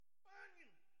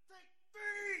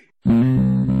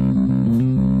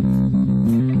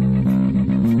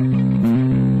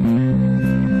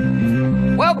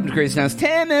Crazy Sounds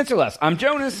 10 minutes or less. I'm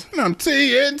Jonas. And I'm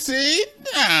TNT.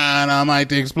 And I'm Mike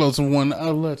the Explosive One.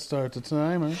 Let's start the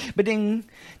timer. Ba-ding.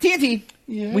 TNT.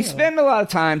 Yeah. We spend a lot of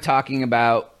time talking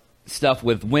about stuff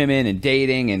with women and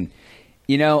dating, and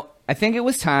I think it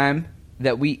was time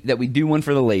that we do one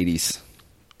for the ladies.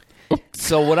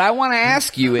 So what I want to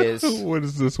ask you is, what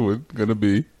is this one gonna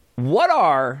be? What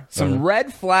are some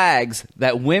red flags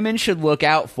that women should look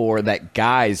out for that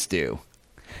guys do?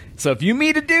 So if you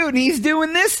meet a dude and he's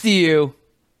doing this to you,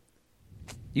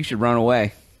 you should run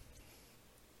away.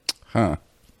 Huh.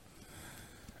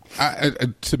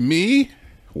 To me,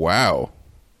 wow.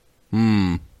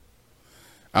 I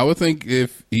would think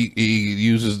if he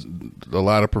uses a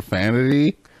lot of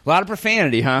profanity. A lot of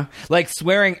profanity, huh? Like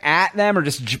swearing at them or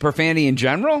just profanity in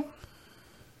general?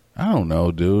 I don't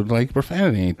know, dude. Like,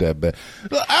 profanity ain't that bad.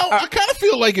 I kind of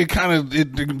feel like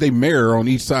they mirror on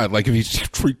each side. Like, if he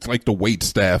treats, like, the wait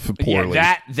staff poorly.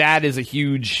 Yeah, that is a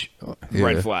huge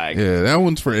red flag. Yeah, that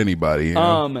one's for anybody.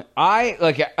 I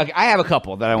have a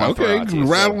couple that I want to throw out to you.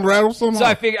 Rattle some. So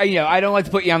I figure, I don't like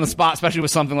to put you on the spot, especially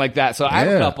with something like that. So I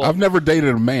have a couple. I've never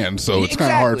dated a man, so it's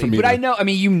kind of hard for me. But I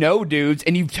know dudes,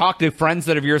 and you've talked to friends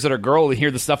that of yours that are girls and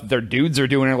hear the stuff that their dudes are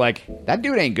doing, and are like, that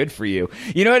dude ain't good for you.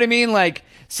 You know what I mean? Like,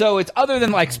 so it's other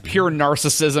than like pure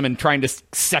narcissism and trying to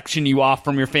section you off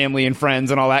from your family and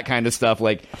friends and all that kind of stuff.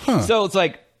 Like, so it's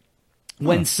like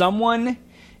when someone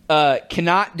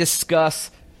cannot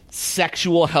discuss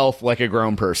sexual health like a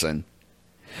grown person.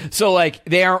 So like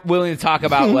they aren't willing to talk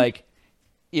about like,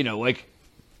 like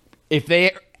if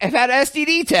they have had an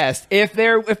STD test, if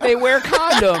they wear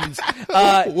condoms,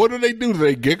 what do? Do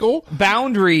they giggle?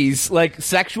 Boundaries, like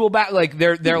sexual like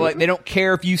they're like they don't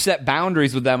care if you set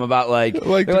boundaries with them about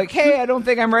they're like, hey, I don't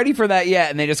think I'm ready for that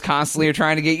yet, and they just constantly are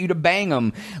trying to get you to bang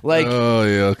them. Like, oh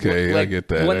yeah, okay, I get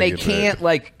that. When they can't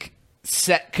like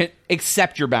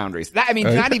accept your boundaries. That,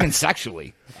 not even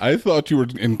sexually. I thought you were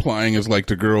implying as like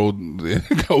the girl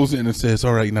goes in and says,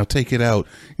 all right, now take it out.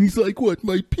 He's like, what,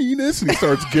 my penis? And he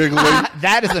starts giggling.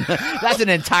 That's an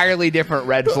entirely different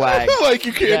red flag. Like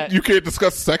you can't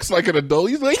discuss sex like an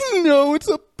adult. He's like, no, it's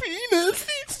a penis.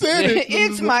 He said it.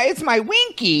 It's my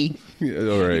winky. Yeah,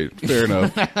 all right. Fair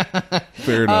enough.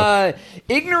 Fair enough.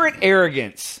 Ignorant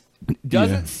arrogance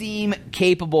doesn't seem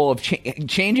capable of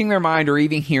changing their mind or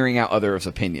even hearing out others'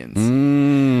 opinions.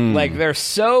 Like, they're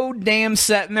so damn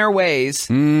set in their ways,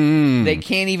 they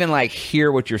can't even,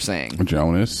 hear what you're saying.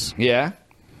 Jonas. Yeah?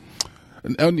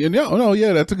 No,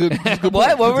 yeah, that's a good point.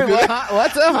 What?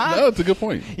 What's up, huh? No, it's a good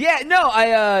point. Yeah, no,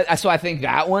 so I think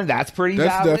that's pretty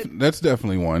valid. That's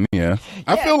definitely one, yeah.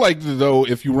 I feel like, though,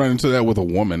 if you run into that with a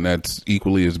woman, that's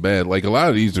equally as bad. Like, a lot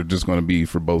of these are just going to be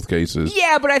for both cases.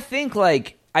 Yeah, but I think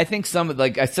some of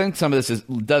this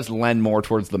does lend more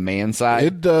towards the man side.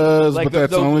 It does, but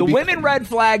that's only the women red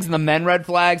flags and the men red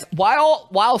flags,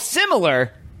 while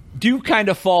similar, do kind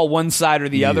of fall one side or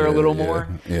the other a little more.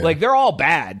 Yeah. Like, they're all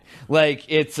bad. Like,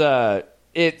 it's what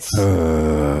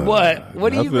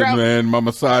do you grab? Man, my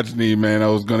misogyny, man, I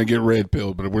was gonna get red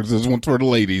pilled, but this one's for the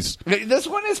ladies. This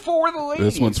one is for the ladies.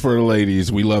 This one's for the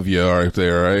ladies. We love you right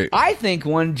there, right? I think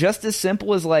one just as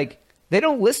simple as they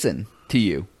don't listen to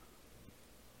you.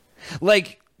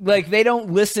 Like they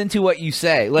don't listen to what you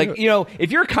say. Like,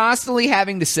 if you're constantly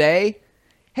having to say,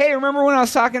 hey, remember when I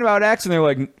was talking about X? And they're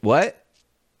like, what?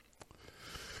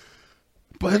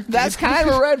 But that's kind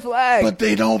of a red flag. But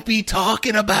they don't be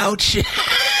talking about shit.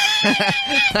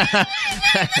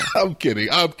 I'm kidding.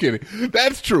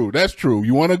 That's true.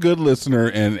 You want a good listener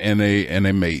and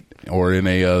a mate or in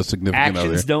a significant other.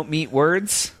 Actions don't meet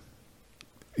words.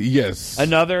 Yes.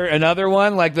 Another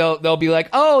one, like they'll be like,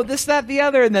 oh, this, that, the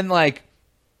other, and then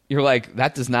you're like,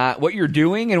 that does not what you're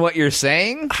doing and what you're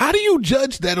saying. How do you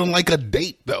judge that on a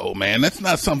date though, man? That's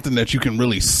not something that you can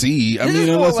really see. I mean,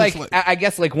 I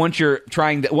guess once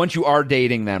you are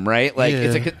dating them, right?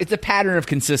 It's a pattern of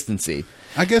consistency.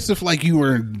 I guess if you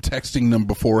were texting them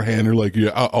beforehand, they're like,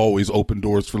 yeah, I always open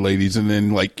doors for ladies, and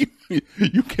then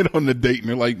you get on the date and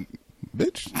they're like,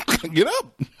 bitch, get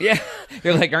up. Yeah.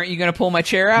 You're like, aren't you going to pull my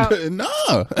chair out?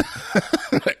 Nah.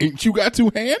 Ain't you got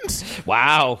two hands?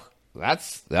 Wow.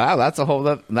 That's a whole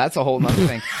nother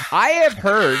thing. I have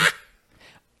heard,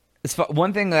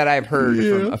 one thing that I've heard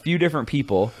from a few different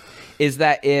people is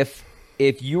that if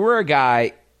you are a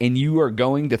guy and you are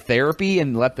going to therapy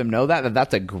and let them know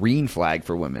that's a green flag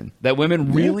for women. That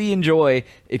women really enjoy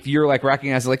if you're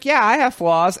recognizing yeah, I have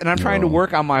flaws and I'm trying to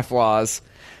work on my flaws.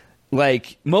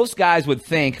 Like, most guys would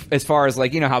think, as far as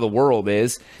how the world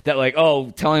is, that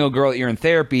telling a girl that you're in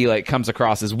therapy comes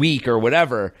across as weak or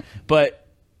whatever. But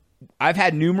I've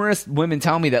had numerous women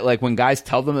tell me that, like, when guys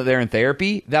tell them that they're in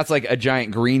therapy, that's like a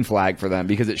giant green flag for them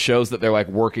because it shows that they're like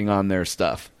working on their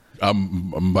stuff.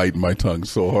 I'm biting my tongue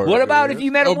so hard. What about if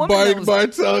you met a woman? I'm biting my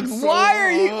tongue so Why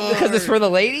are you? hard. Because it's for the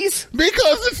ladies?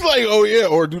 Because it's like, oh yeah,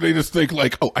 or do they just think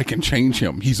like, oh, I can change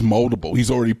him. He's moldable. He's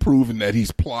already proven that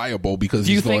he's pliable because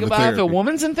Do you he's going think to about therapy. if a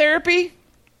woman's in therapy?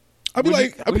 I'd be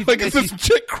like, is this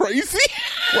chick crazy?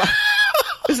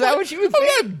 Is that what you would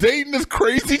think? I'm not dating this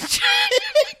crazy chick.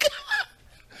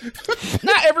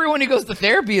 Not everyone who goes to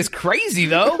therapy is crazy,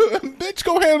 though. Bitch,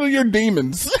 go handle your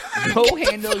demons. Go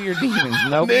handle your demons.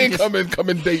 No, Then come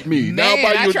and date me. Man, now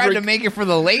buy I you a tried drink. to make it for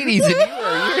the ladies, and you're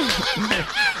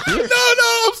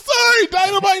No, I'm sorry.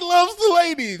 Dynamite loves the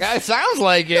ladies. It sounds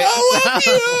like it. I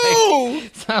love you.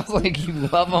 Sounds like you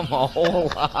love them a whole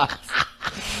lot.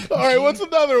 All right, what's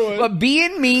another one? But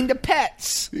being mean to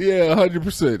pets. Yeah,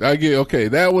 100%. I get okay.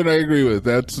 That one I agree with.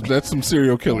 That's some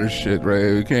serial killer shit,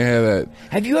 right? We can't have that.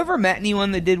 Have you ever met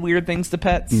anyone that did weird things to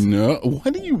pets? No.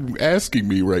 What are you asking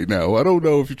me right now? I don't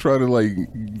know if you're trying to like.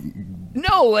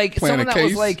 No, like Plan someone a that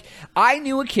was case? like, I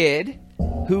knew a kid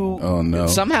who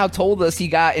somehow told us he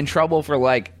got in trouble for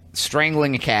like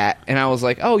strangling a cat, and I was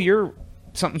like, oh,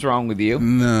 something's wrong with you.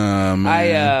 Nah,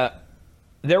 man.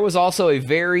 There was also a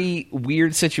very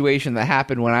weird situation that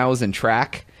happened when I was in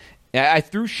track. I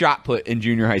threw shot put in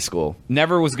junior high school.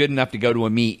 Never was good enough to go to a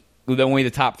meet. Only the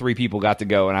top 3 people got to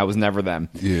go, and I was never them.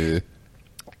 Yeah.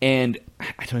 And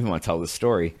I don't even want to tell this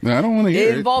story. No, I don't want to hear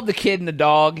it. It involved a kid and a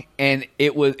dog, and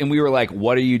we were like,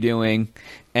 "What are you doing?"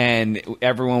 And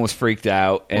everyone was freaked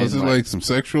out. And was it like some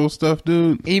sexual stuff,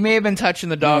 dude? He may have been touching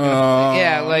the dog. Oh,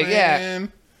 yeah.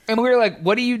 And we were like,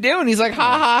 "What are you doing?" He's like,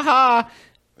 "Ha ha ha."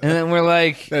 And then we're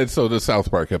like, That's the South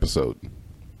Park episode.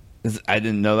 I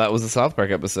didn't know that was a South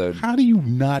Park episode. How do you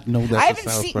not know that? I haven't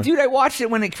seen, dude. I watched it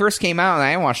when it first came out, and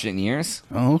I haven't watched it in years.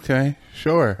 Oh, okay,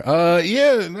 sure.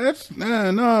 Yeah, that's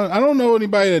no. I don't know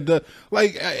anybody that does.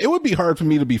 Like, it would be hard for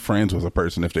me to be friends with a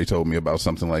person if they told me about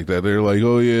something like that. They're like,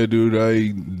 "Oh yeah, dude, I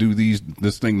do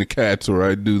this thing to cats, or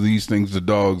I do these things to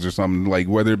dogs, or something." Like,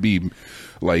 whether it be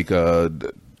like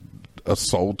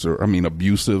assault or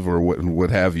abusive or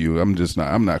what have you. I'm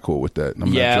not cool with that.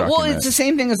 I'm not well, it's the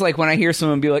same thing as like when I hear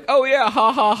someone be like, "Oh yeah,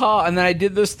 ha ha ha," and then I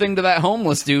did this thing to that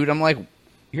homeless dude. I'm like,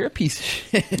 you're a piece of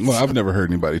shit. Well, I've never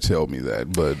heard anybody tell me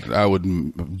that, but I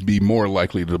would be more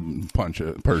likely to punch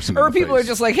a person. Or in the people face. are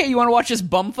just like, "Hey, you want to watch this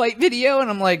bum fight video?" And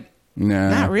I'm like, nah,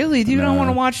 not really, dude. nah. I want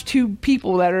to watch 2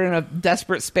 people that are in a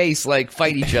desperate space like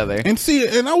fight each other. And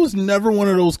I was never one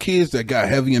of those kids that got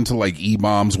heavy into like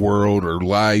E-Bombs World or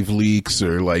Live Leaks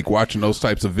or like watching those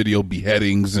types of video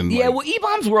beheadings and Yeah, well,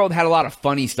 E-Bombs World had a lot of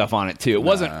funny stuff on it too. It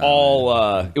wasn't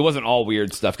all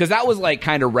weird stuff because that was like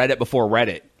kind of Reddit before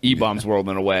Reddit. E-Bombs World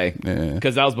in a way,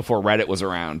 because that was before Reddit was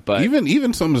around. But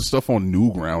even some of the stuff on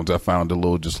Newgrounds, I found a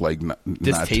little just like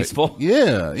distasteful.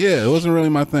 Yeah, it wasn't really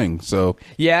my thing. So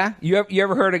yeah, you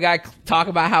ever heard a guy talk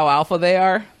about how alpha they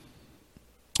are?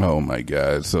 Oh my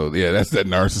god! So yeah, that's that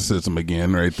narcissism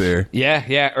again, right there.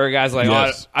 Yeah. Or a guy's like,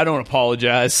 Yes. I don't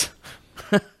apologize.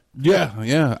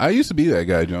 Yeah. I used to be that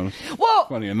guy, Jonas. Well,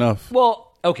 funny enough.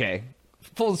 Well, okay.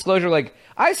 Full disclosure, like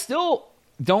I still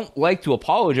don't like to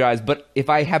apologize, but if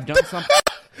I have done something,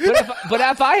 but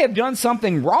if I have done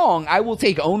something wrong, I will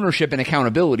take ownership and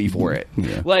accountability for it.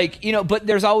 Yeah. Like, but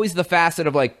there's always the facet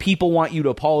of like people want you to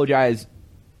apologize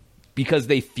because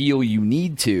they feel you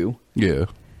need to. Yeah.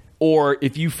 Or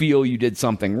if you feel you did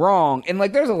something wrong, and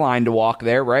like there's a line to walk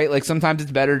there, right? Like sometimes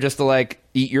it's better just to like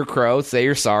eat your crow, say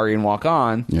you're sorry, and walk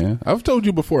on. Yeah, I've told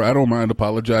you before. I don't mind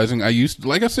apologizing. I used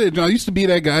to be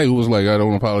that guy who was like, I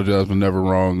don't apologize, I'm never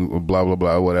wrong, blah blah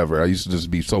blah, whatever. I used to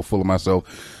just be so full of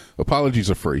myself.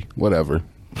 Apologies are free, whatever.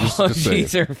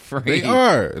 Apologies are free.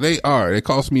 They are. It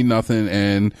costs me nothing,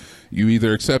 and you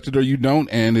either accept it or you don't,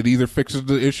 and it either fixes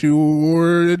the issue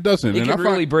or it doesn't. It can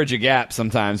really bridge a gap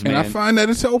sometimes, man. And I find that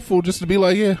it's helpful just to be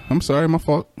like, yeah, I'm sorry, my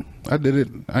fault. I did it.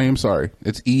 I am sorry.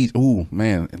 It's easy. Ooh,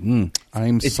 man.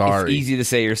 I'm sorry. It's easy to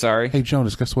say you're sorry. Hey,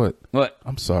 Jonas, guess what? What?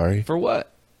 I'm sorry. For what?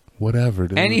 Whatever,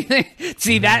 dude. Anything.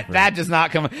 See, that does not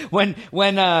come when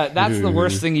that's the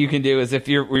worst thing you can do is if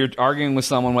you're arguing with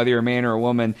someone, whether you're a man or a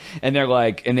woman, and they're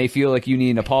like, and they feel like you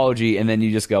need an apology, and then you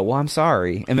just go, well, I'm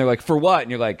sorry, and they're like, for what? And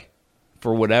you're like,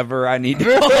 for whatever I need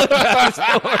to apologize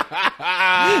for.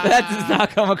 That does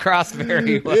not come across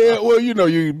very well. Yeah, well, you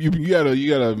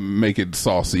gotta make it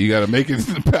saucy. You gotta make it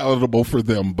palatable for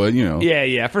them. But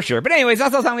Yeah, for sure. But anyways,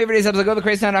 that's all the time we have for today's episode. Go to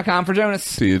crazytown.com for Jonas.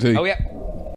 See you, T. Oh yeah.